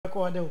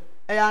record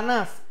e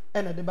anas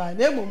e na de ba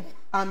na emum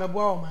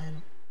ameboa o man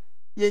no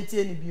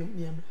yentie ni biom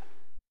ni emra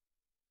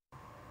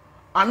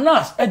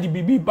anas e di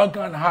bibi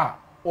bagan ha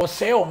or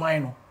say o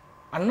man no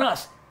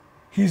anas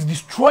he's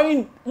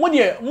destroying mo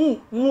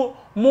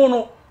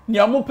no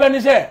nia mo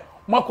peni say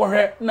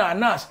makohwe na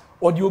anas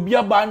or the obi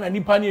aba na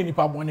nipa ni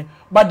nipa bone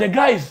but the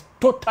guy is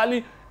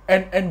totally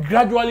and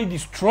gradually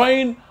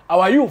destroying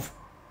our youth.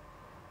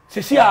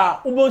 See,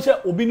 ubon say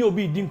obi ni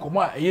obi din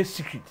komo a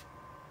secret.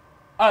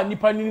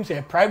 Nipa ni say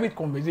a private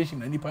conversation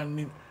na nipa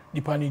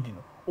ni di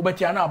no.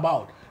 Obeti ana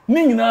about.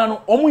 Ni nyina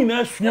no omo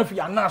nyina sua fi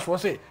anas wo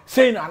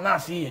say na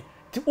anas ye.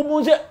 Ti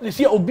ubon say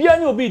see obi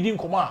ani obi din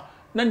komo a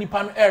na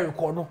nipa no air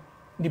record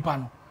nipa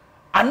no.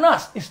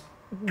 Anas is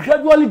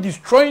gradually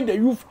destroying the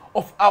youth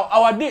of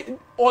our day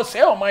or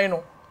say o man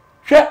no.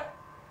 Hwe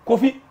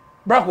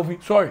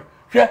Kofi, sorry.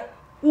 Hwe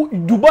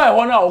Dubai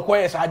ho na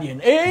okoye sade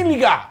no.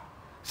 Illegal.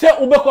 Say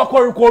ubeko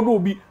akọ record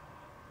obi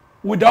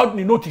without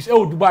the notice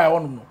Dubai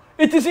on no.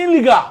 It is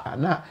illegal.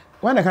 Na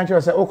when the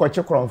country say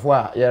okoche kronfo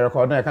a ye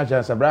record na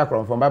country say bra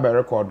kronfo ba be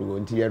record go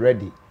nti ye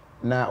ready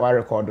na wa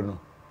record no.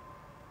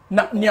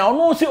 Na nia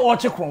ono say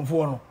oche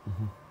kronfo no.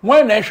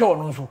 When na ehwe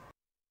ono so.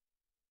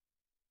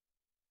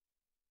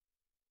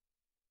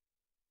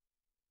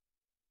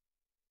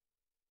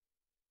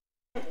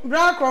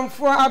 Bra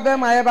kronfo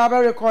abema ye ba be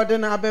record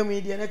na abema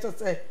idie na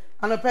say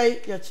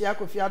anopai ye chia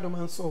Kofi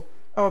Adom so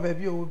e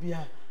baby obi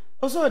a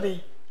oso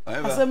de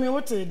asemi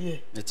wote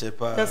de e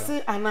chepa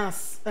yesi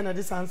anas na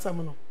this answer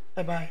no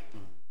e bai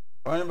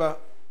oni ba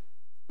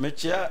me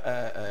chia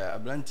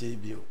ablantie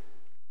bio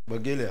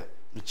bogelia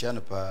me chia no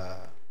pa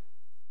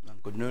na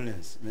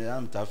condolence me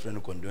am ta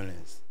friend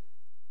condolence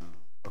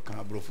o kan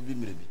abrofu bi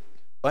mire bi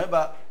oni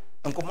ba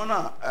nkomo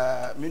na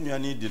me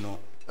nuani di no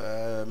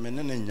me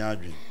ne nya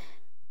adwen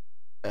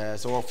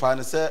so wo fa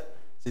ne se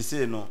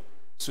sisi no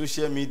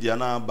social media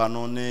na ba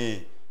no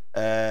ne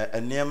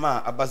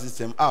enema aba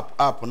system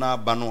app na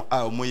aba no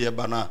a omoye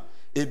ba na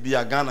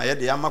ebia Ghana ye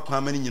de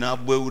amakwa mani nyina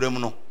agbo awuram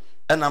no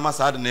na ma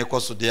sa de na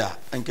ekoso de a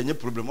enkenye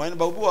problem one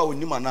ba obu a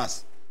onima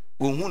nas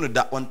wo hu no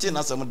da onte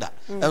na sam da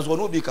enso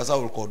no obi kasa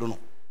record no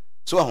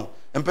so ho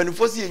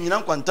empanifo si nyina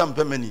nkwanta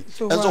mpamani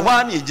enso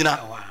hwa na ejina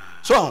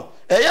so ho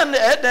eye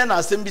na eden na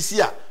asem bi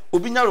si a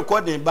obi nya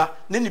recording ba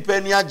ne nipa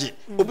ni age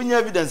obi nya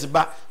evidence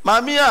ba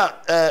maami a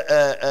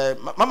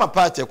mama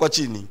party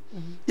ekwachi ni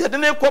ye de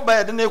na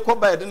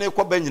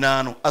ekoba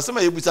nyina no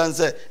asema yebusa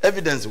nse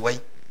evidence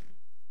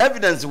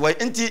wai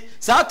nti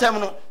saa time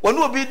no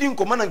wonu obi di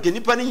nkoma na nke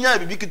nipa ni nya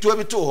bibi kituwa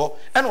bi to ho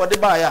ene wode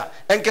ba ya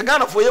enke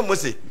Ghana fo ye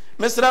mose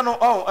mesra no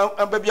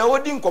babia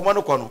wodi nkoma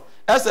no kono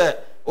ese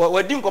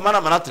wodi nkoma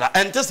na manatra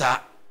ente saa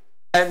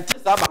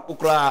ba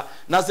kokra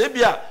na se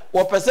bia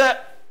wo pese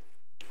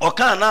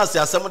oka na ase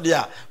asem de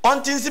a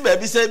ontinsi ba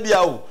bi se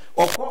bia o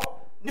okọ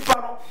nipa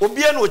no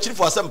obi na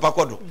ochirifo asem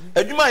pakodo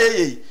adwuma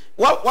ye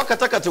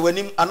wakatakata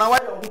wanim ana wa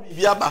yo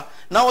bibi aba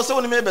na wo se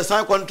woni me be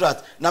sign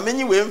contract na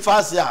menyi we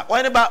mfaase a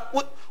woni ba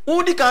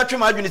udi ka atwe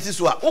ma adwinisi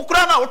so a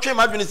ukura na wotwe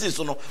ma adwinisi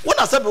so no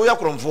wona sabe wo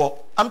yakromfo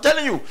I'm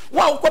telling you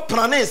wa ukọ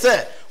plane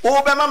se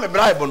wo be ma me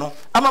bribe no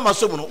ama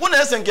masom no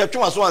wona ese nke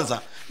atwe so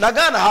ansa na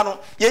Ghana ha no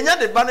yenya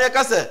de ba no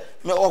yeka se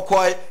me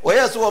okoi wo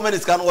yeso wo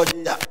menisika no wo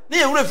ya na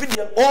ye wura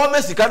fidie o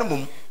mesika no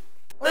mum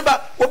woni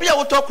ba obi a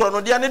woto kro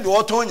no de ne de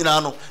woto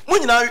nyina no mu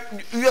nyina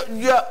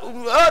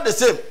all the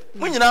same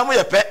mu nyina mu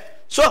ye pe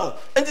so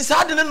enti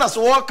saade ne na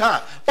so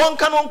woka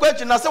onka no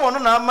nkwachi na se wono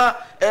na ama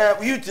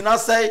youth na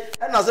sai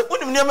na se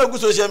unim ne ma gu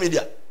social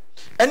media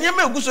eni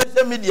ma gu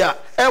social media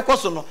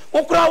ekoso no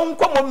ukura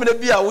nkomo mre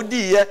bi a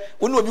wodi ye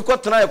woni obi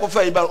kotena ye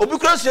kofa iba obi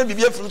kura sua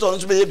bibia furu so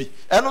nso be ye bi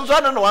eno nso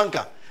ade no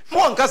wanka mo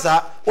wanka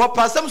sa wo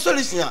pasam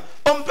solution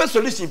a ompe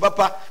solution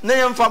papa na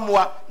ye mfa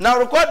moa na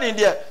recording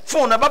de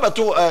phone na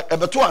babato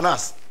ebeto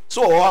anas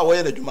so wo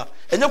ye na dwuma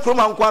enye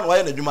kroma nkwa na wo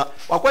ye na dwuma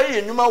wakwa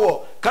ye dwuma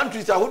wo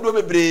countries ahodo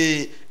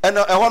bebre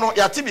eho no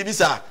yate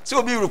bibisa se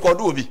obi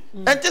record obi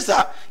ente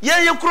sa ye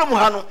krom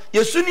ha no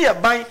yesu ne ye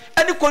ban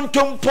ene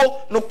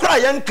kontompo no kra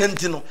ye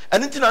nkanti no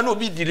ene ntina na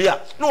obi dili a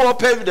no wo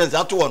pa evidence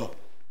ato wo no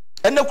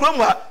ene krom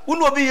ha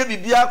unu obi ye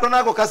bibia akro na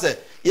akoka se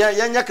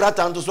ye nya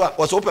krata nto so a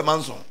wo so ope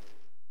manso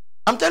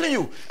I'm telling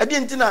you, adi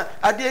ntina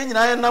adi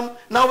nyina ye nam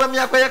na wo me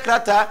akoye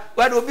krata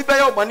wa de obi be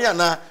ye obane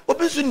ana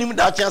obi su nim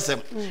da ache asem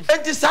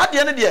enti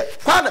saade ne de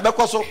kwa na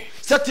bekoso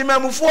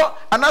setimamufo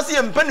anase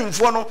ye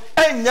mpanimfo no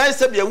enya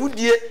ise bia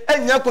wudie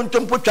enya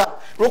kontompotwa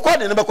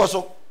record ne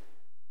bekoso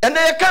ene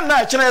ye kan na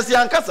achena ye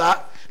ankasa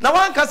na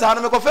wankasa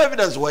na mekofa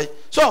evidence way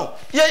so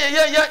ye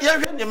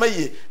hwe ne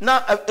maye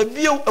na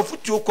ebio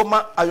afutuo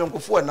koma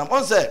ayonkofo enam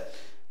on say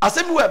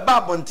asemi we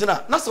ba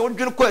bontina na se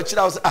wodwene ko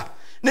akira wo say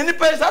ne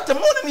nipa isate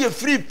mo ne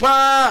free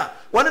pa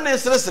wone ne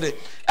seresere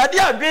ade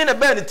adwen ne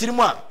ba ne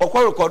tirimu a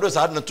okwa record so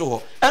ade ne to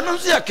ho eno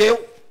nso yakeo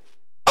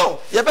oh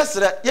ye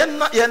besere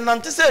ye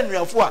nante se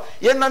anuafo a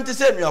ye nante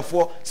se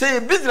anuafo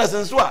say business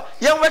nso a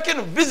ye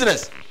working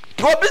business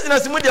no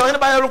business mu dia wone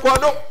ba ye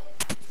record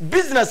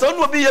business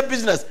on obi ye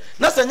business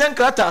na se nyan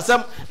krata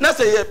asem na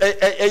se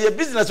ye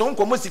business on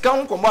komo sika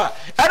on komo a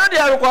eno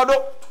dia record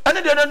and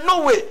then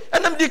no way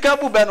and I'm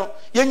dikabu beno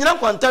ye nyina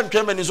kwanta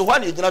ntwema ni so hwa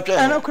na ye nyina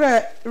twa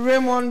enokre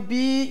Raymond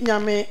B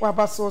Nyame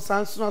wabaso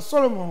Sansuno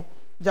Solomon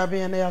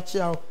jabe na ya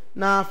chiao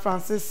na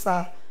Francis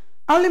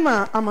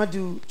Alima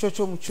Amadu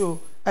Chocho Mucho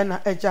and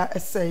Eja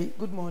Essay.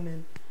 Good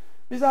morning.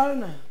 Miss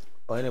Aruna.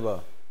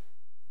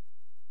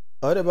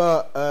 What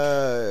about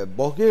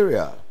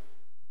Bulgaria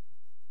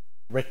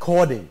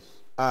recordings?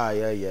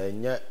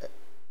 Yeah.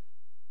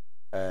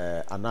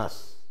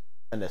 Anas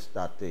and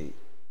starte.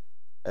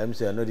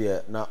 Say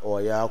another na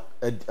oya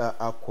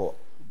akọ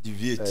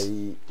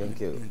deviate.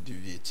 Thank you.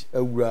 Deviate.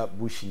 Ewura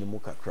bush ni mu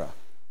kakra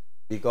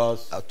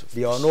because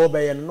they are no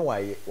be no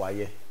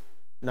why.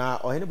 Na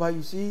oheneba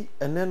you see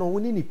and then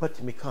oni ni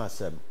patimi ka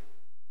asem.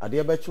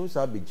 Ade be chu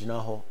sa be gina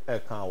ho e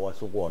kan wo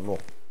so go no.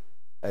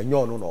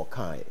 Enyo no no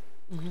kan.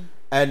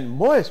 And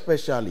more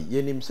especially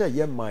yenim say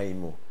ye man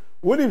mu.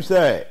 Wonim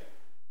say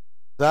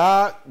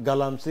that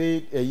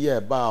galamsey a year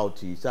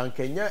about it and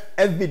Kenya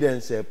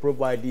evidence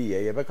provided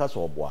ye beka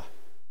so boa.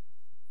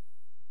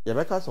 Ye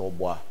beka so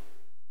boa.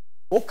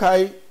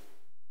 Okay,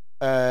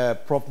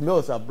 Prof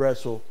Mills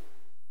Abreso,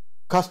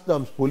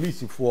 customs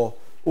police for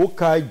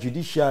okay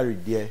judiciary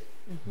there,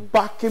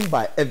 backing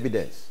by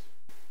evidence.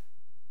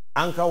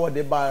 Anchor what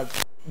they buy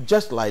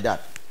just like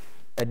that.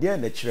 At the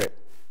end of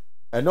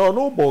and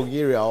no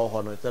Bulgaria or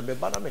honor. So me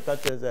bana me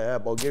catch say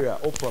Bulgaria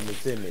o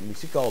promise me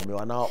misika o me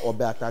wana o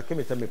be attack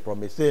me say me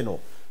promise no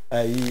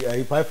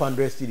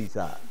 500 cities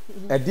are.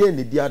 At the end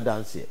the dia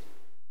dance.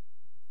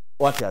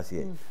 What you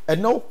say?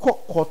 And now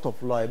court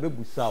of law be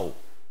busa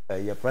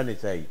your friend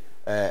say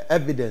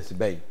evidence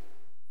be.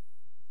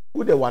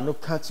 Who the one no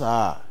catch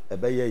her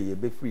ye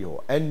be free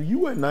ho. And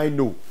you and I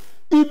know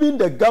even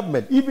the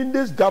government, even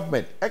this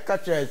government, I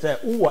catch her say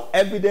who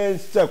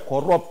evidence say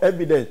corrupt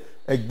evidence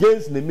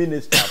against the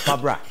minister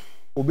Fabra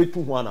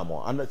obetu ho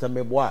anamo and say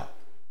me boy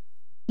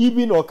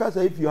even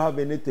okasa if you have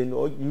anything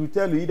or you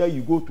tell either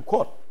you go to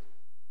court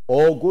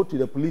or go to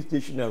the police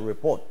station and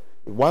report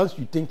once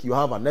you think you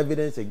have an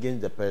evidence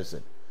against the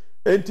person.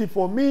 And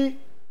for me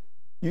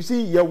you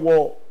see you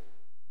were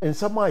in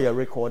some way you're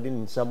recording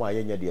in some way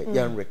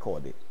you're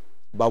recording,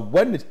 but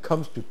when it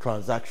comes to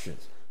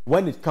transactions,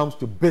 when it comes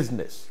to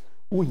business,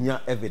 we need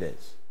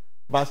evidence.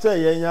 But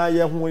say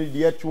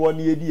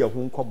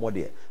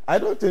I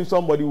don't think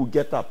somebody will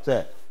get up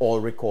there or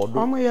record.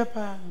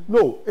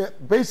 No,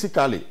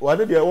 basically,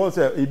 what they all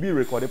say it be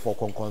recorded for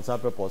concern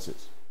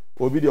purposes.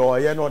 Obi the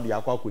or not the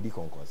aqua could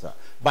concern.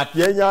 But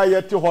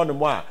yet to honor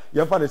more.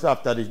 You find this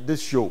after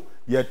this show.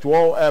 Yet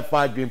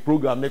 12 green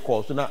program they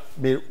call so now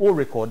may all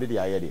recorded the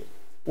idea.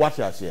 What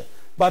I say.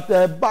 But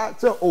say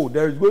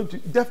there is going to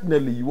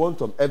definitely you want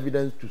some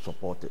evidence to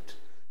support it.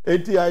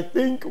 And I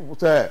think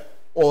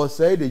or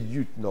say the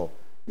youth no.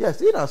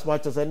 Yes, in as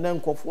much as and then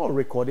for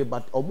recorded,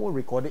 but almost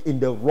recorded in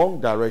the wrong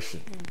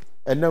direction.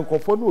 And then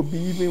for no be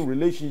even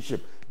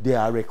relationship, they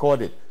are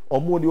recorded.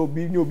 Or more they will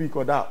be no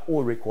because that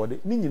all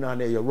recorded. Meaning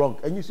you're wrong.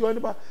 And you see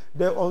what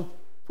the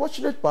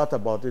unfortunate part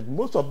about it,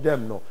 most of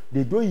them no,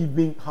 they don't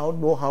even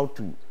know how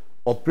to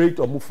operate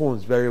on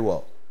phones very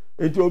well.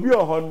 It will be a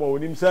horn more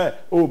when him say,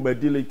 oh my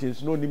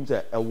diligence, no him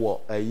say a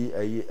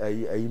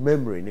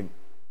memory him.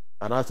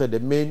 And I said the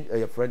main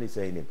friend is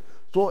saying him.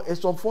 So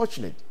it's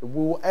unfortunate. We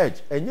will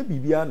edge. And you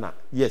Bibiana,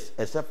 yes,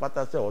 except for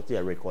say what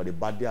they recorded,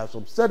 but there are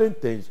some certain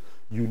things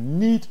you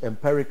need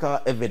empirical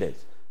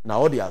evidence.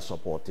 Now they are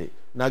supported.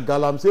 Now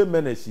Galam say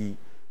menesi,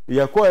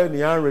 you are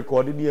any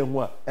recording near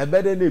one, a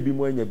better name be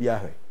more in your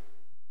biahe.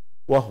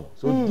 Wow.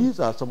 So these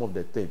are some of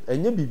the things.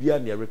 And you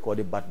Bibiana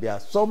recorded, but there are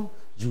some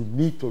you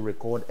need to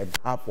record and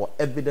have for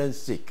evidence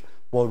sake,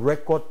 for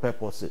record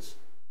purposes.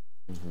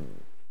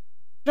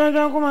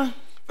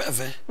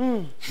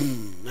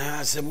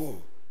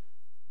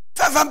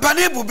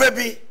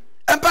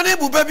 Empane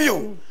bu baby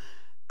o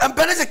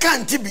empane se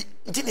kan tibi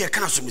nti ne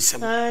kan so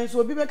misem so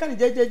obi be kan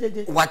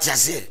jejejeje what you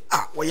say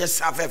wo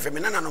yes afefe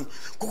me nanom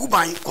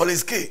kukuban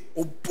college k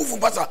o pufu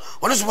pasa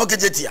ono so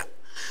mokejetia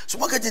so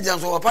mokejetia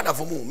so wapada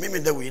for mu me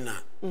da we na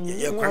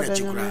ye kwana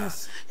chikura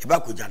e ba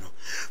koja no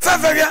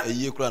feferia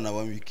eye kura na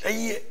 1 week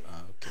eye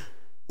okay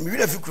mi wi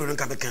da fikuro no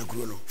kan be kan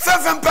kuro no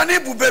fefe empane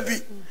bu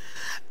baby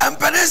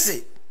empane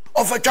se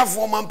of a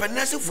chafo man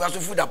penese fu aso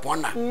fu da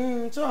pona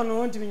so no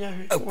want me nya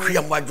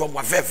akua mo adwo mo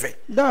fefe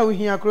da we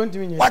hia kro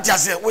ntimi nya what you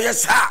say we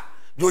yes ha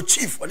your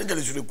chief on the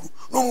lesuleku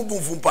no mu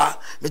bumfu mpa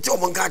me ti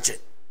omo nka che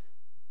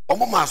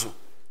omo maso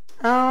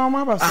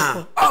ma ba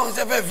so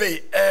se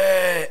fefe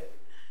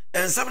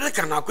ensam de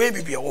kan akwa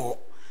bibia wo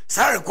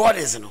sa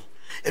recordings no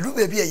edu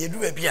ba bia yedu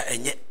ba bia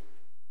enye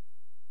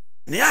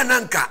ne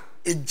ananka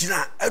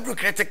ejina edu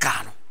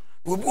critical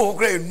no obi ho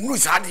kra enu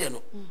sa de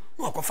no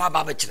no akofa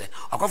baba kire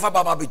akofa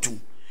baba betum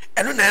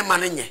eno na ema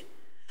nye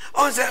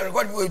on say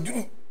record we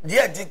duru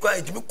dia di kwa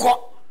etimi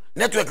ko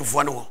network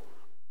fo no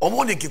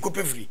omo de ke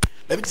kope free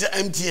na bi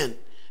MTN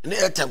na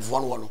Airtel fo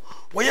no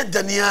wo ye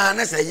dania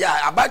na say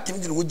ya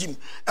abatim di no jim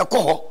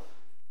ekọ ho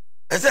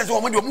ese se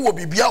omo de omo wo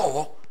bibia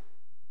ho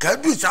ka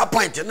du sa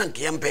point na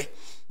nke yempe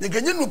ne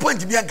ganyi no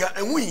point bia nka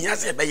enwu hia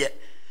se be ye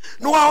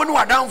no wa no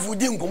wadanfo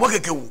di nkomo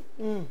kekewu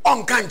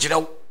on kan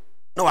kirew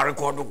na wa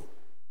record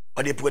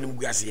o de po nim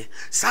guase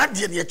sa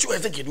de ne ye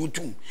chiwe se kedu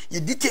tum ye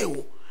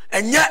detail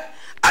enye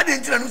ade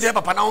ntira no se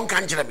papa na won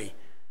kan kire me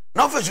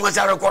na ofa suma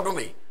sa record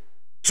me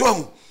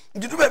so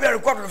ndi do be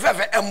record no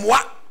fefe emwa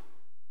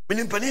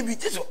menim pani bi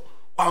tiso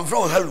wan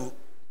fro hello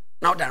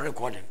now that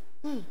recording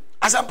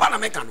asampa na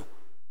meka no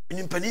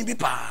menim pani bi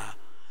pa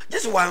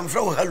just wan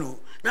fro hello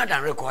now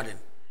that recording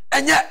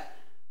enye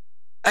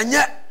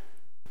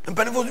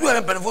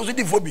mpanifo so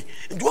di fobi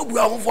nti obu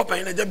ahofo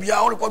pan na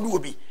jabia o record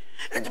obi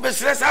nti be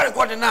stress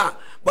record na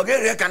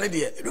bagere ka ne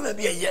de edu ba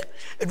bia ye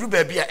edu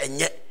ba bia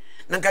enye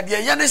na nka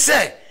de ye ne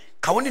se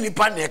ka woni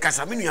nipa na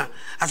kasa menua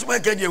asoma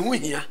ka de hu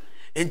hia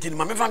nti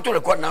ma me fan to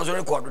record na so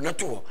record na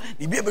to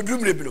ni bia be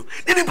drum lebi no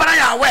ni nipa na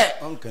ya we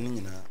onka ni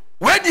nyina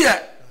we de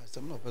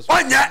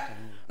onye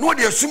no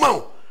de asuma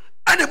o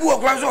ade bu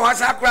okran so wa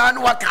sa kra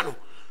na waka no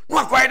no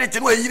akwai de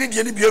tinu ayiri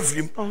de ni bia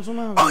firim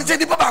on se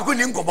di papa ko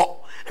ni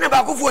nkobo na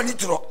ba ko fu ni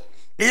tro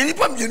e ni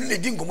pam jenu ne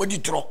di nkomo di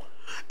tro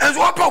enso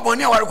wa pa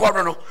oboni aware ko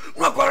do no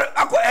no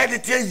akọ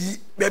edit yi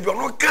bebi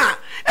ono ka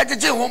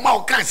ejeje ho ma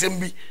o kan sem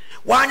bi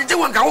wa anjeje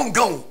won ka won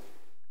kan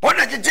o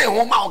na jeje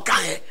ho ma o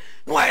kan he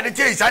no wa edit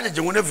yi sa jeje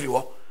won afiri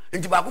ho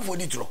nti ba ko fu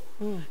di tro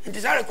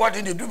nti sa record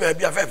de du ba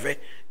bia fefe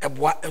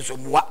eboa enso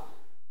muwa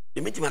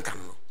e meti maka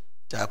no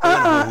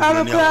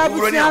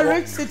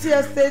Rich City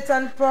Estates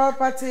and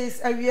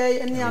Properties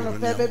away any ano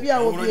baby a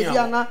wo bi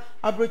ana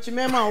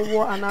abrochimema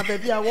wo ana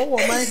baby a wo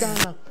man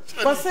Ghana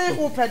ko say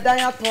wo pedan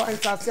ato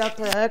ensase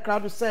ato ya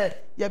crowd say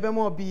ye be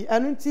mo bi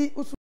anu nti